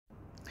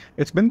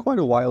It's been quite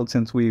a while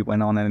since we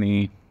went on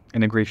any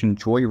integration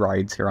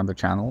joyrides here on the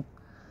channel.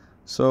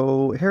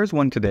 So here's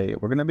one today.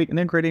 We're going to be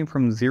integrating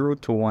from 0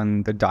 to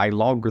 1 the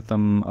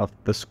dilogarithm of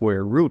the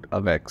square root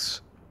of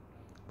x,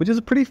 which is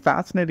a pretty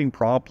fascinating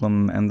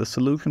problem, and the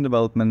solution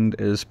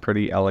development is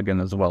pretty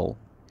elegant as well.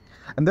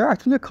 And there are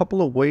actually a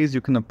couple of ways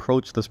you can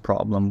approach this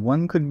problem.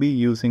 One could be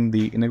using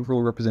the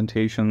integral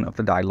representation of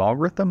the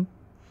dilogarithm,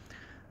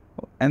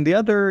 and the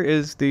other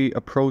is the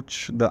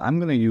approach that I'm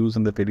going to use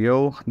in the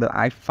video that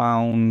I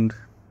found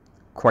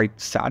quite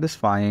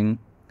satisfying,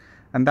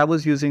 and that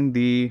was using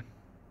the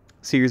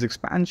series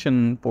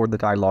expansion for the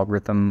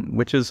dilogarithm,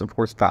 which is of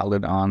course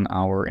valid on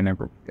our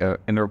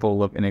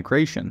interval of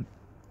integration.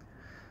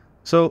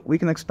 So we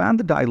can expand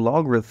the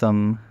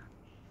dilogarithm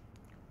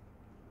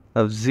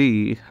of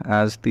z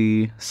as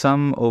the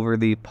sum over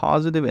the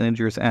positive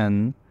integers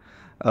n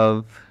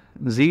of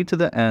z to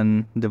the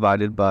n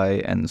divided by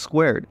n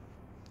squared.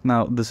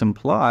 Now this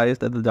implies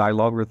that the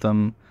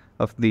dilogarithm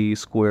of the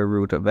square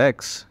root of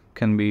x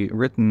can be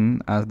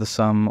written as the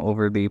sum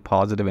over the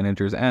positive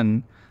integers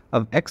n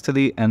of x to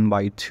the n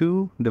by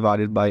 2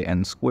 divided by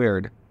n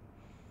squared.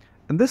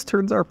 And this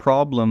turns our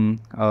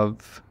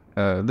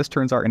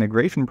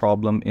integration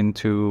problem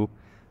into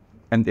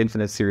an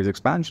infinite series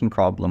expansion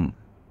problem,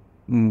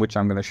 which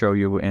I'm going to show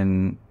you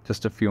in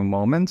just a few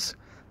moments.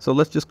 So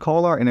let's just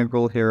call our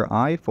integral here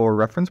I for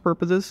reference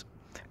purposes.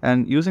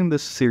 And using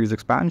this series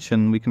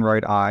expansion, we can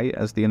write I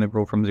as the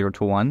integral from 0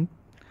 to 1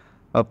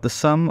 of the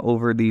sum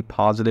over the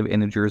positive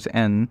integers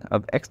n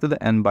of x to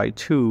the n by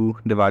 2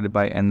 divided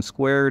by n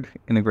squared,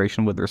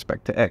 integration with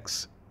respect to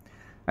x.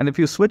 And if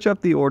you switch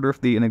up the order of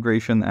the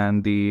integration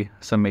and the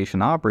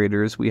summation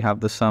operators, we have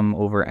the sum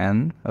over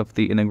n of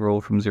the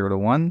integral from 0 to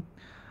 1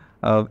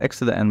 of x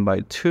to the n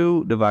by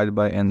 2 divided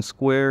by n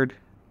squared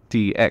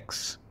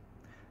dx.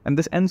 And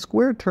this n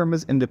squared term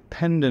is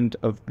independent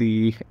of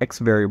the x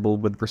variable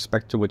with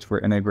respect to which we're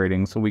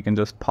integrating. So we can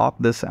just pop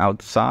this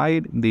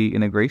outside the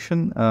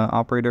integration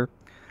operator.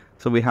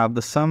 So we have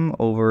the sum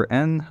over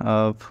n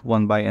of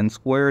 1 by n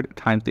squared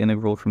times the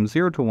integral from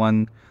 0 to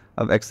 1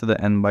 of x to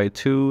the n by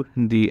 2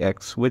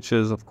 dx, which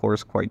is of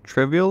course quite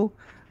trivial.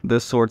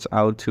 This sorts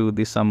out to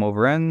the sum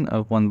over n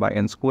of 1 by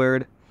n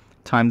squared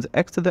times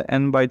x to the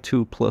n by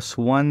 2 plus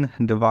 1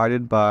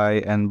 divided by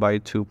n by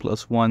 2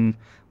 plus 1,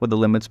 with the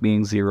limits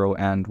being 0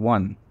 and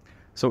 1.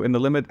 So in the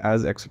limit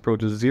as x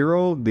approaches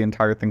 0, the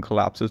entire thing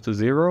collapses to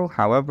 0.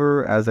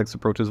 However, as x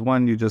approaches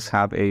 1, you just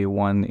have a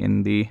 1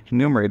 in the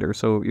numerator.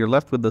 So you're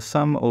left with the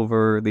sum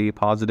over the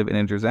positive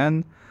integers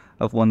n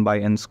of 1 by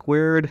n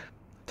squared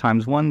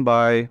times 1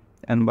 by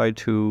n by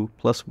 2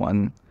 plus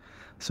 1.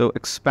 So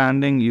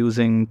expanding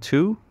using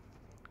 2,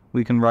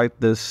 we can write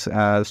this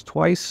as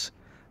twice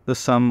the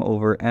sum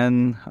over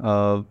n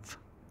of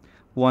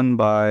 1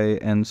 by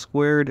n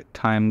squared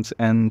times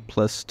n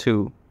plus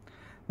 2.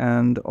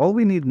 And all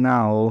we need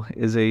now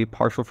is a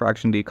partial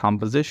fraction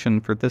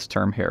decomposition for this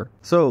term here.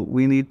 So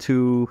we need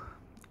to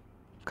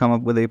come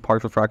up with a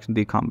partial fraction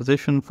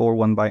decomposition for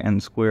 1 by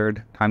n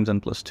squared times n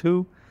plus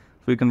 2.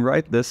 So we can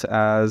write this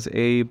as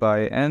a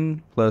by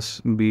n plus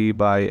b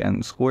by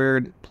n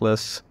squared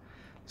plus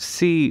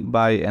c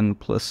by n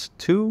plus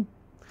 2,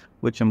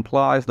 which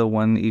implies the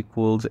 1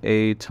 equals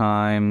a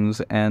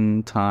times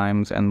n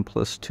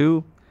plus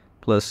 2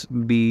 plus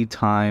b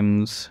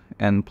times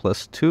n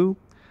plus 2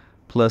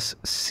 plus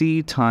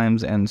c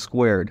times n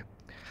squared.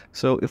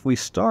 So if we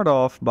start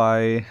off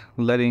by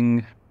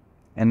letting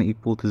n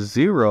equal to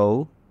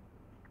 0,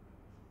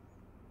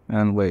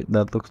 and wait,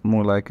 that looks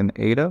more like an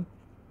eta,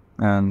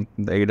 and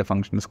the eta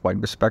function is quite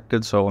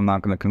respected, so I'm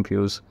not going to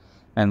confuse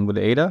n with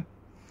eta,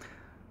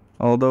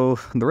 although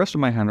the rest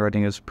of my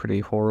handwriting is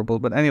pretty horrible.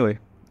 But anyway,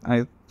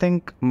 I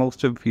think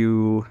most of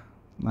you,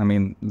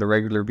 the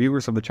regular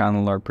viewers of the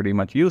channel are pretty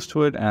much used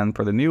to it, and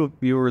for the new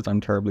viewers,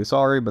 I'm terribly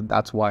sorry, but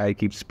that's why I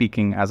keep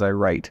speaking as I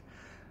write.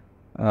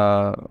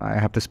 I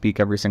have to speak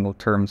every single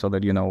term so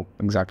that you know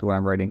exactly what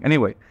I'm writing.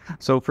 Anyway,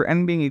 so for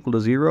n being equal to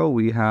 0,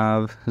 we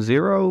have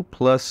 0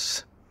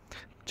 plus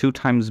 2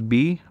 times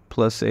b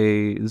plus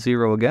a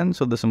 0 again,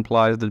 so this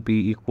implies that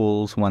b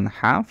equals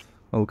 1/2.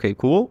 Okay,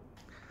 cool.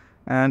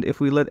 And if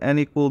we let n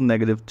equal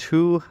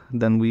 -2,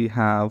 then we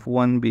have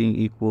 1 being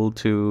equal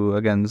to,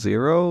 again,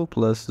 0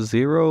 plus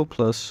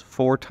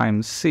 4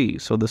 times c.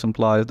 So this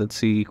implies that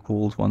c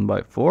equals 1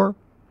 by 4.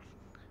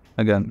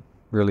 Again,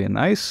 really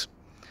nice.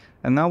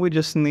 And now we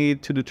just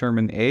need to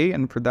determine a,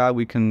 and for that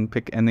we can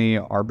pick any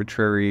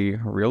arbitrary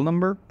real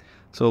number.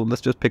 So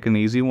let's just pick an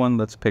easy one.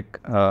 Let's pick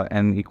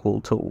n equal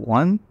to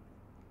 1.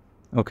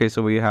 Okay,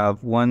 so we have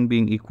 1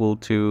 being equal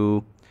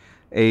to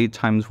a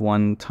times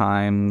 1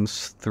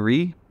 times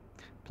 3.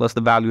 Plus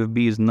the value of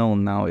b is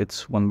known now,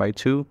 it's 1 by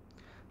 2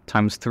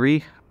 times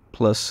 3,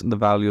 plus the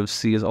value of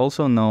c is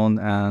also known,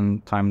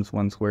 and times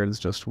 1 squared is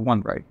just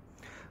 1, right?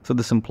 So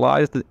this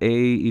implies that a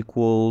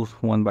equals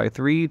 1 by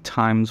 3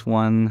 times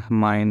 1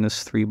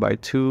 minus 3 by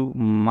 2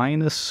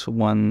 minus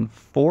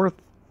 1/4.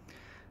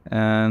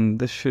 And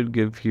this should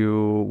give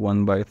you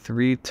 1 by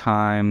 3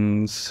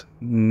 times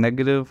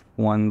negative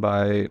 1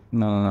 by,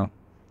 no.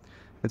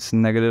 It's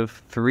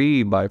negative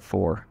 3 by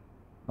 4.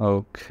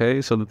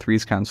 Okay, so the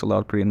 3's cancel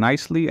out pretty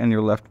nicely, and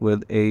you're left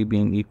with a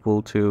being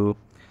equal to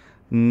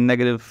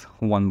negative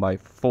 1 by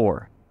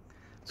 4.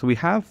 So we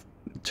have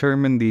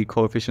determined the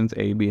coefficients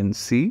a, b, and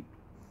c,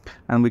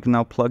 and we can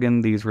now plug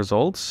in these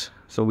results.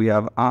 So we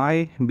have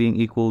I being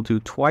equal to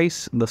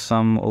twice the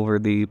sum over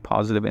the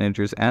positive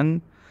integers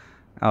n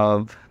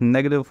of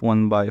negative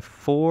 1 by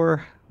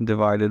 4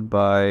 divided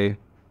by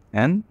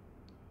n,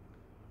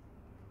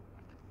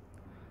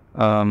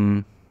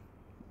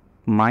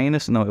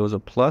 minus, no, it was a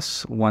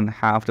plus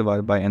 1/2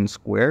 divided by n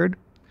squared,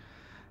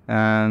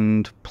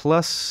 and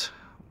plus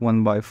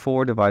 1 by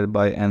 4 divided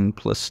by n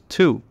plus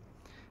 2.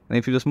 And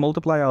if you just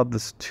multiply out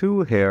this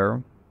 2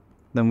 here,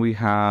 then we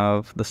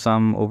have the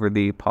sum over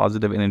the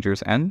positive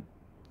integers n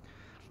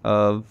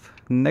of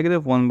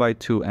negative 1 by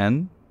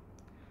 2n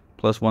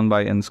plus 1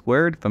 by n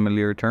squared,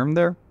 familiar term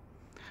there,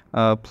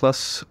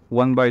 plus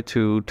 1 by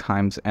 2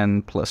 times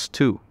n plus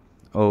 2.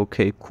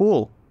 Okay,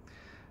 cool.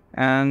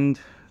 And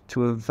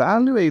to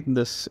evaluate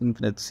this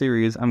infinite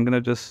series, I'm going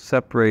to just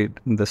separate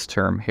this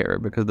term here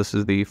because this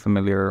is the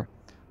familiar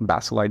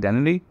Basel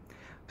identity.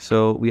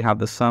 So we have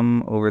the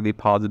sum over the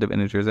positive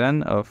integers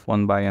n of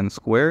 1 by n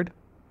squared,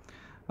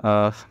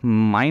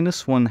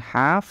 minus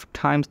 1/2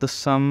 times the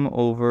sum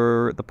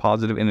over the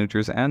positive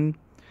integers n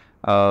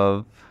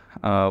of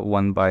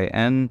 1 by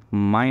n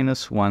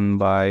minus 1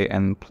 by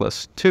n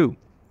plus 2.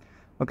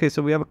 Okay,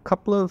 so we have a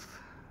couple of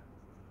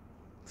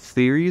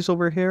theories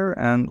over here,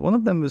 and one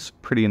of them is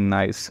pretty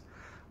nice.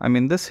 I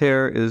mean, this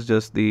here is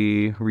just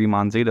the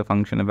Riemann zeta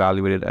function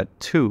evaluated at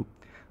 2,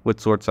 which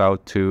sorts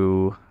out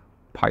to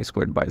pi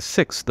squared by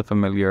 6, the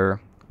familiar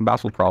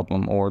Basel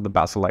problem, or the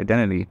Basel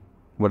identity,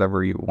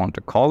 whatever you want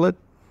to call it.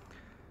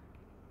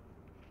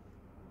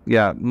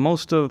 Yeah,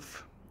 most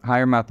of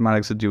higher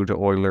mathematics is due to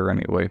Euler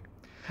anyway.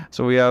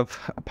 So we have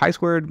pi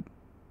squared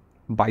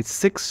by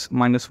 6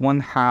 minus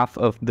 1/2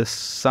 of this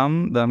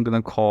sum that I'm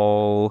going to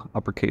call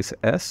uppercase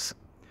S.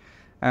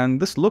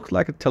 And this looks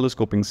like a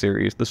telescoping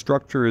series. The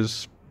structure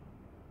is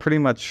pretty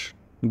much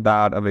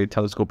that of a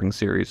telescoping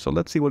series. So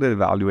let's see what it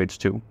evaluates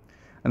to.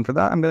 And for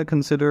that, I'm going to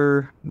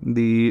consider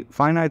the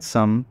finite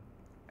sum,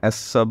 S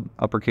sub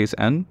uppercase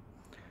n,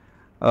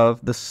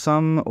 of the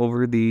sum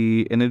over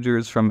the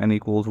integers from n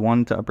equals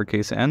 1 to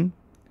uppercase n.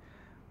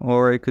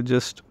 Or I could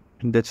just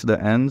ditch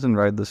the n's and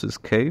write this as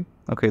k.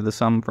 Okay, the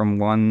sum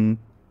from n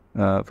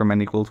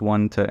equals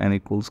 1 to n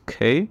equals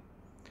k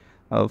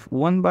of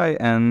 1 by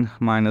n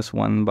minus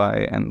 1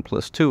 by n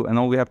plus 2. And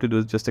all we have to do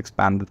is just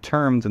expand the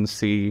terms and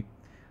see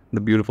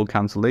the beautiful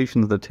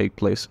cancellations that take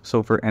place.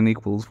 So for n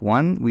equals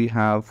 1, we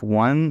have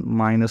 1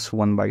 minus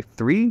 1 by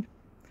 3,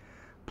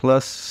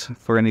 plus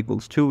for n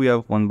equals 2, we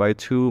have 1 by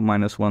 2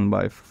 minus 1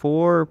 by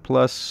 4,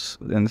 plus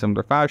in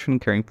similar fashion,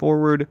 carrying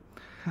forward,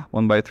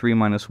 1 by 3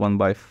 minus 1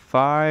 by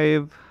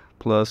 5,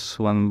 plus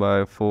 1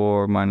 by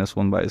 4 minus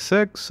 1 by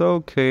 6.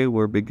 Okay,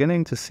 we're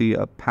beginning to see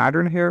a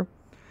pattern here.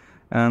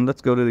 And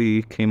let's go to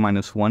the k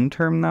minus 1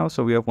 term now.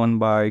 So we have 1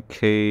 by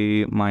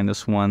k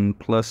minus 1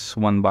 plus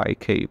 1 by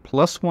k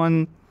plus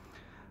 1.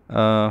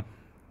 No,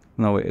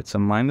 wait, it's a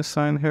minus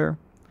sign here.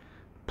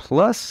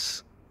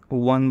 Plus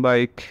 1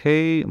 by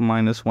k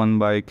minus 1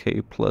 by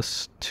k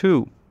plus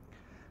 2.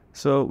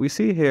 So we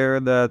see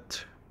here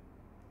that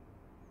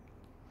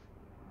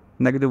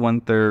negative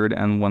 1/3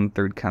 and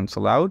 1/3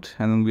 cancel out.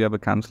 And then we have a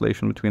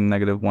cancellation between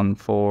negative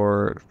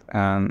 1/4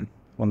 and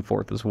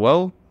 1/4 as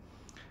well.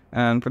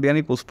 And for the n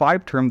equals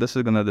 5 term, this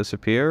is going to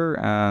disappear,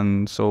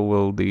 and so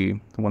will the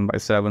 1 by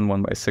 7,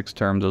 1 by 6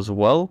 terms as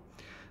well.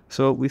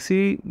 So we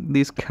see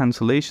these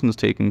cancellations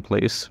taking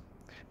place,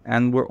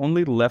 and we're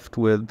only left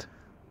with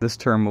this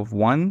term of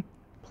 1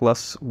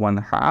 plus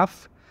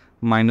 1/2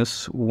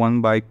 minus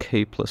 1 by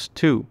k plus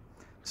 2.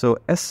 So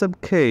S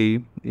sub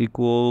k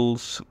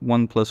equals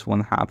 1 plus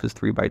 1/2 is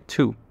 3 by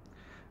 2,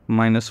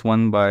 minus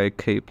 1 by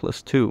k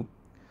plus 2.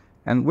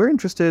 And we're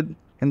interested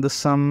in the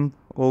sum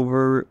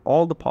over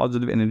all the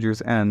positive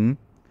integers n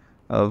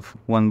of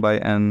 1 by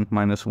n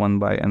minus 1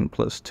 by n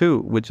plus 2,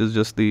 which is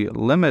just the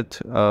limit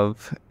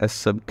of S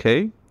sub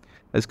k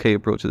as k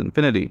approaches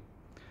infinity.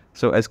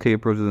 So as k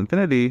approaches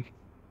infinity,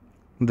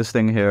 this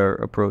thing here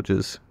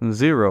approaches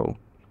 0.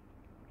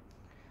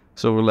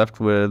 So we're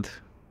left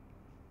with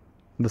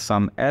the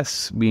sum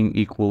S being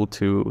equal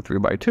to 3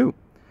 by 2.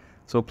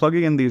 So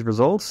plugging in these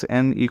results,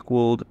 n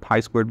equaled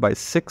pi squared by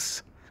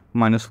 6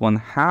 minus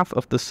 1/2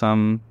 of the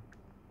sum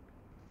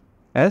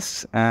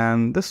S,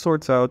 and this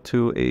sorts out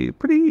to a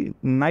pretty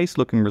nice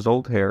looking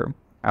result here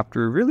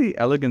after really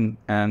elegant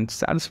and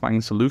satisfying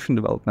solution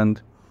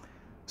development.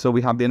 So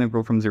we have the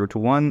integral from 0 to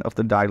 1 of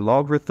the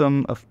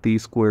dilogarithm of the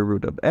square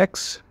root of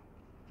x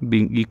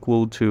being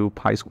equal to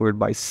pi squared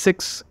by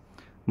 6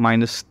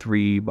 minus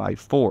 3 by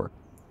 4.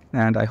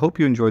 And I hope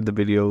you enjoyed the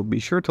video. Be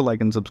sure to like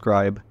and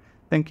subscribe.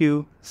 Thank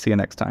you. See you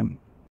next time.